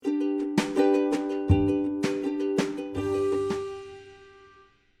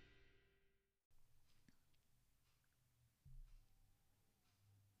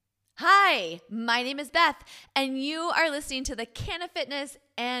Hi, my name is Beth, and you are listening to the Canna Fitness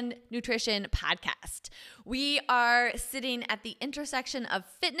and Nutrition podcast. We are sitting at the intersection of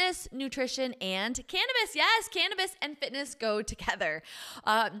fitness, nutrition, and cannabis. Yes, cannabis and fitness go together.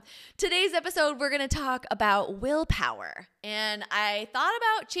 Today's episode, we're going to talk about willpower. And I thought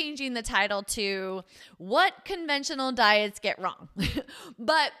about changing the title to What Conventional Diets Get Wrong.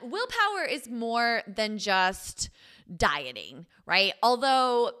 But willpower is more than just dieting, right?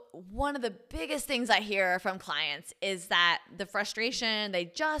 Although one of the biggest things I hear from clients is that the frustration, they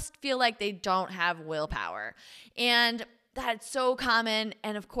just feel like they don't have willpower. And that's so common.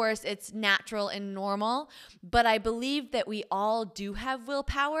 And of course, it's natural and normal. But I believe that we all do have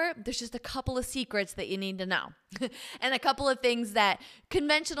willpower. There's just a couple of secrets that you need to know and a couple of things that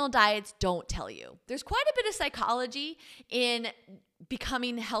conventional diets don't tell you. There's quite a bit of psychology in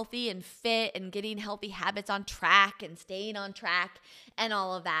becoming healthy and fit and getting healthy habits on track and staying on track and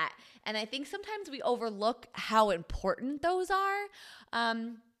all of that. And I think sometimes we overlook how important those are.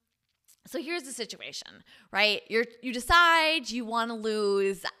 So here's the situation, right? You decide you want to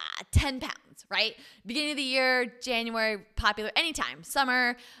lose 10 pounds, right? Beginning of the year, January, popular, anytime,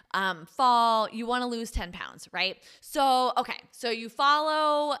 summer, fall, you want to lose 10 pounds, right? So you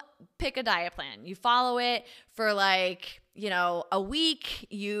pick a diet plan. You follow it for a week.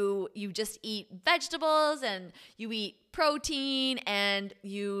 You just eat vegetables and you eat protein and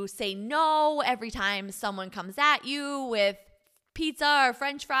you say no every time someone comes at you with pizza or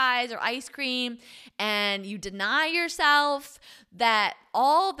french fries or ice cream, and you deny yourself that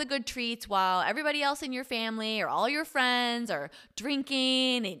all the good treats while everybody else in your family or all your friends are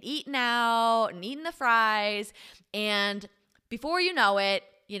drinking and eating out and eating the fries. And before you know it,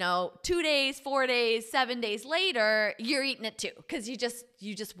 2 days, 4 days, 7 days later, you're eating it too because you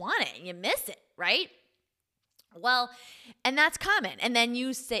just want it and you miss it, right? Well, and that's common. And then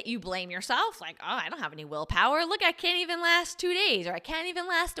you blame yourself like, oh, I don't have any willpower. Look, I can't even last 2 days, or I can't even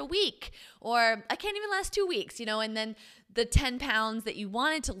last a week, or I can't even last 2 weeks, and then the 10 pounds that you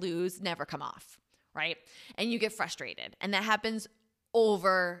wanted to lose never come off, right? And you get frustrated. And that happens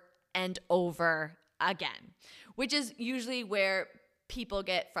over and over again, which is usually where people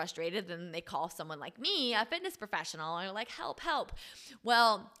get frustrated and they call someone like me, a fitness professional, and they're like, help.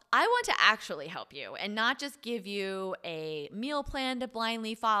 Well, I want to actually help you and not just give you a meal plan to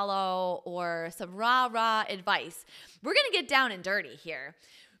blindly follow or some rah advice. We're going to get down and dirty here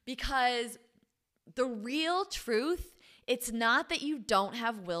because the real truth, it's not that you don't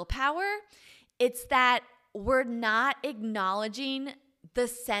have willpower. It's that we're not acknowledging the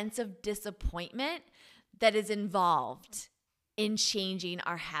sense of disappointment that is involved in changing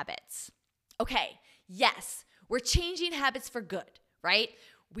our habits. Okay, yes, we're changing habits for good, right?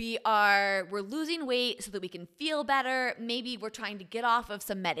 We're losing weight so that we can feel better. Maybe we're trying to get off of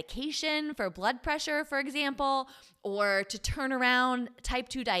some medication for blood pressure, for example, or to turn around type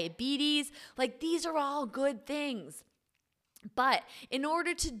 2 diabetes. These are all good things. But in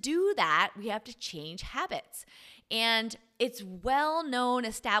order to do that, we have to change habits. And it's well known,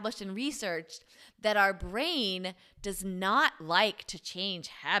 established, and researched that our brain does not like to change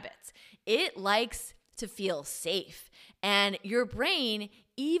habits. It likes to feel safe. And your brain,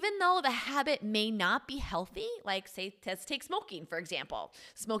 even though the habit may not be healthy, let's take smoking, for example.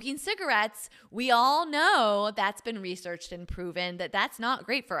 Smoking cigarettes, we all know that's been researched and proven that that's not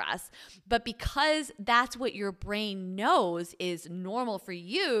great for us. But because that's what your brain knows is normal for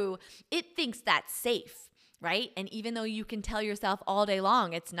you, it thinks that's safe. Right? And even though you can tell yourself all day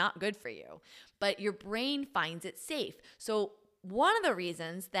long it's not good for you, but your brain finds it safe. So one of the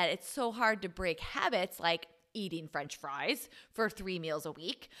reasons that it's so hard to break habits like eating french fries for 3 meals a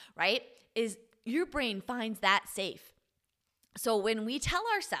week, right, is your brain finds that safe. So when we tell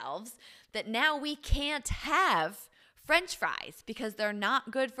ourselves that now we can't have french fries because they're not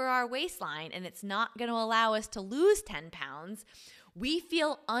good for our waistline and it's not going to allow us to lose 10 pounds, we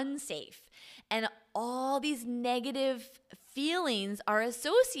feel unsafe. And all these negative feelings are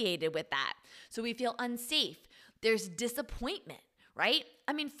associated with that. So we feel unsafe. There's disappointment, right?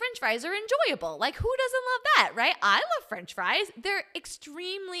 I mean, french fries are enjoyable. Who doesn't love that, right? I love french fries. They're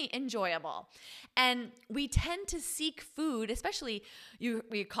extremely enjoyable. And we tend to seek food, especially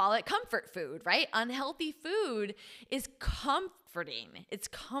we call it comfort food, right? Unhealthy food is comforting. It's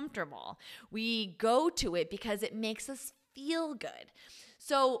comfortable. We go to it because it makes us feel good.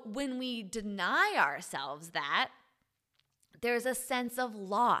 So when we deny ourselves that, there's a sense of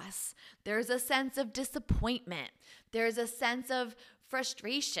loss. There's a sense of disappointment. There's a sense of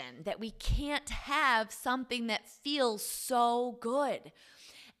frustration that we can't have something that feels so good.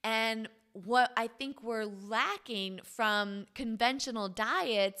 And what I think we're lacking from conventional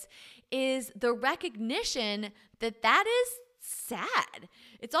diets is the recognition that that is sad.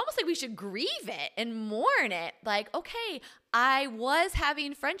 It's almost like we should grieve it and mourn it. Like, okay, I was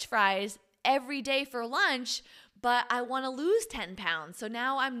having French fries every day for lunch, but I want to lose 10 pounds. So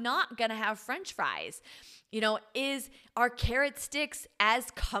now I'm not going to have French fries. Are carrot sticks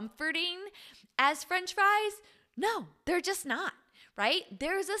as comforting as French fries? No, they're just not, right?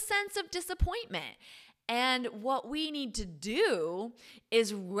 There's a sense of disappointment. And what we need to do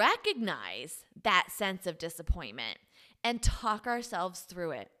is recognize that sense of disappointment and talk ourselves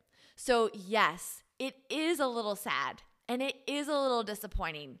through it. So yes, it is a little sad and it is a little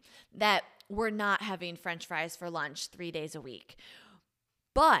disappointing that we're not having French fries for lunch 3 days a week.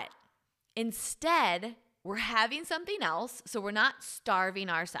 But instead, we're having something else. So we're not starving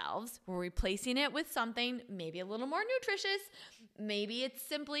ourselves. We're replacing it with something maybe a little more nutritious. Maybe it's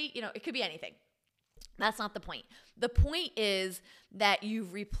simply, it could be anything. That's not the point. The point is that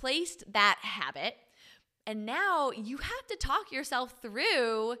you've replaced that habit. And now you have to talk yourself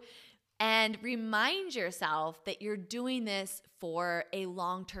through and remind yourself that you're doing this for a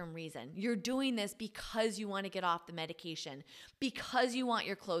long-term reason. You're doing this because you want to get off the medication, because you want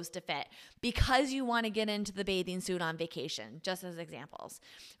your clothes to fit, because you want to get into the bathing suit on vacation, just as examples,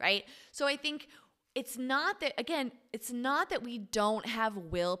 right? So I think it's not that we don't have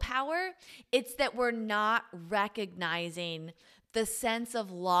willpower. It's that we're not recognizing the sense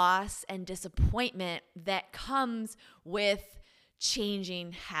of loss and disappointment that comes with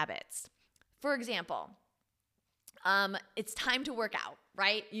changing habits. For example, it's time to work out,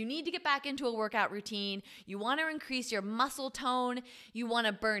 right? You need to get back into a workout routine. You want to increase your muscle tone. You want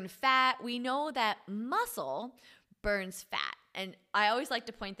to burn fat. We know that muscle burns fat. And I always like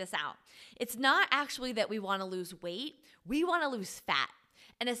to point this out. It's not actually that we want to lose weight. We want to lose fat.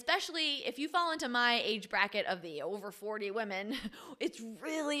 And especially if you fall into my age bracket of the over 40 women, it's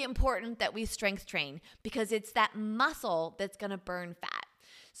really important that we strength train because it's that muscle that's going to burn fat.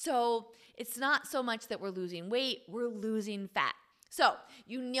 So it's not so much that we're losing weight, we're losing fat. So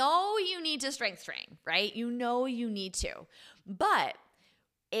you need to strength train, right? You need to, but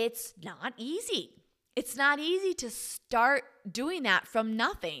it's not easy. It's not easy to start doing that from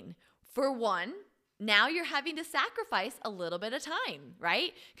nothing. For one, now you're having to sacrifice a little bit of time,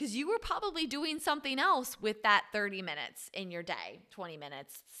 right? Because you were probably doing something else with that 30 minutes in your day, 20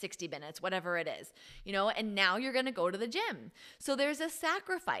 minutes, 60 minutes, whatever it is, and now you're going to go to the gym. So there's a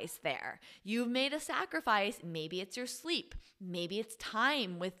sacrifice there. You've made a sacrifice. Maybe it's your sleep. Maybe it's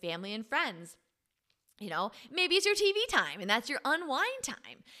time with family and friends. Maybe it's your TV time and that's your unwind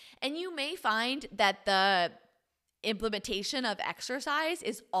time. And you may find that the implementation of exercise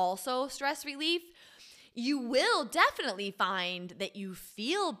is also stress relief. You will definitely find that you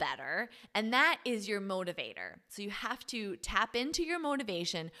feel better, and that is your motivator. So you have to tap into your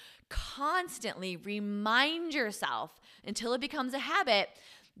motivation, constantly remind yourself until it becomes a habit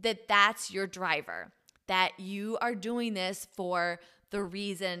that that's your driver, that you are doing this for the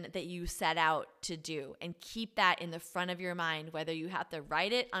reason that you set out to do, and keep that in the front of your mind, whether you have to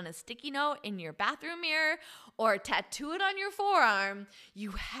write it on a sticky note in your bathroom mirror or tattoo it on your forearm.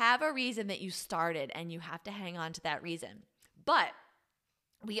 You have a reason that you started and you have to hang on to that reason. But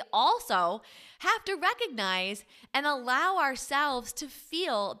we also have to recognize and allow ourselves to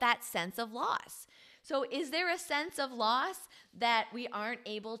feel that sense of loss. So is there a sense of loss that we aren't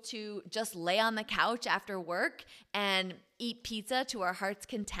able to just lay on the couch after work and eat pizza to our heart's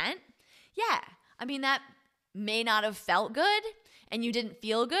content? Yeah. That may not have felt good and you didn't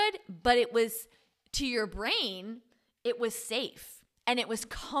feel good, but it was, to your brain, it was safe and it was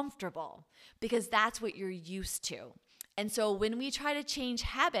comfortable because that's what you're used to. And so when we try to change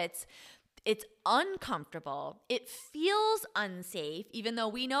habits, it's uncomfortable. It feels unsafe, even though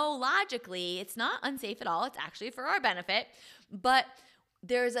we know logically it's not unsafe at all. It's actually for our benefit, but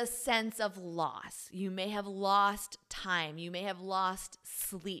there's a sense of loss. You may have lost time. You may have lost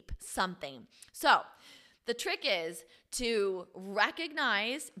sleep, something. So the trick is to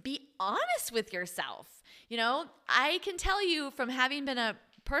recognize, be honest with yourself. I can tell you from having been a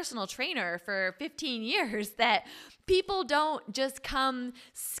personal trainer for 15 years that people don't just come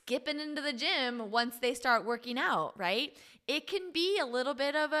skipping into the gym once they start working out, right? It can be a little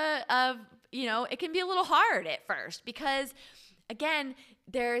bit it can be a little hard at first because, again,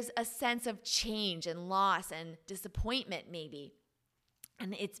 there's a sense of change and loss and disappointment maybe.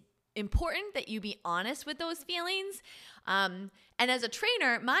 And it's important that you be honest with those feelings. And as a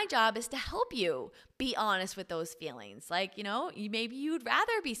trainer, my job is to help you be honest with those feelings. Like, maybe you'd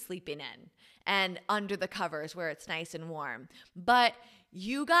rather be sleeping in and under the covers where it's nice and warm, but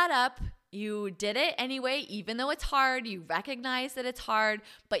you got up You did it anyway, even though it's hard. You recognize that it's hard,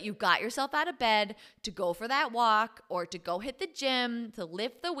 but you got yourself out of bed to go for that walk or to go hit the gym, to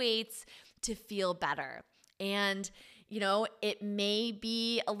lift the weights, to feel better. And, it may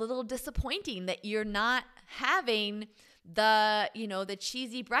be a little disappointing that you're not having the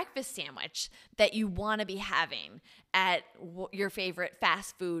cheesy breakfast sandwich that you want to be having at your favorite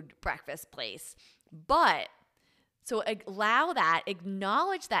fast food breakfast place. But so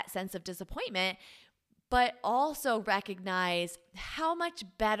acknowledge that sense of disappointment, but also recognize how much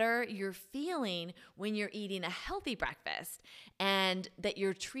better you're feeling when you're eating a healthy breakfast and that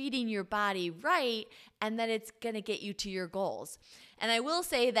you're treating your body right and that it's going to get you to your goals. And I will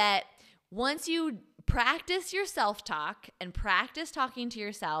say that once you practice your self-talk and practice talking to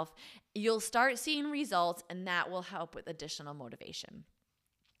yourself, you'll start seeing results, and that will help with additional motivation.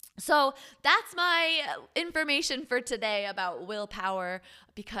 So that's my information for today about willpower,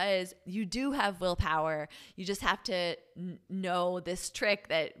 because you do have willpower. You just have to know this trick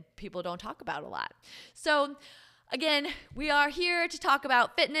that people don't talk about a lot. So again, we are here to talk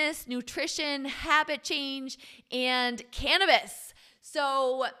about fitness, nutrition, habit change, and cannabis.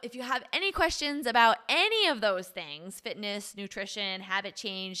 So if you have any questions about any of those things, fitness, nutrition, habit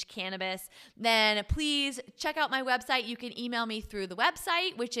change, cannabis, then please check out my website. You can email me through the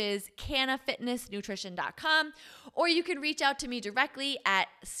website, which is cannafitnessnutrition.com, or you can reach out to me directly at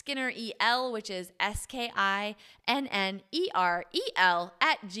SkinnerEL, which is SKINNEREL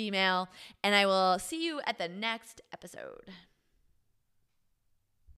 @gmail.com, and I will see you at the next episode.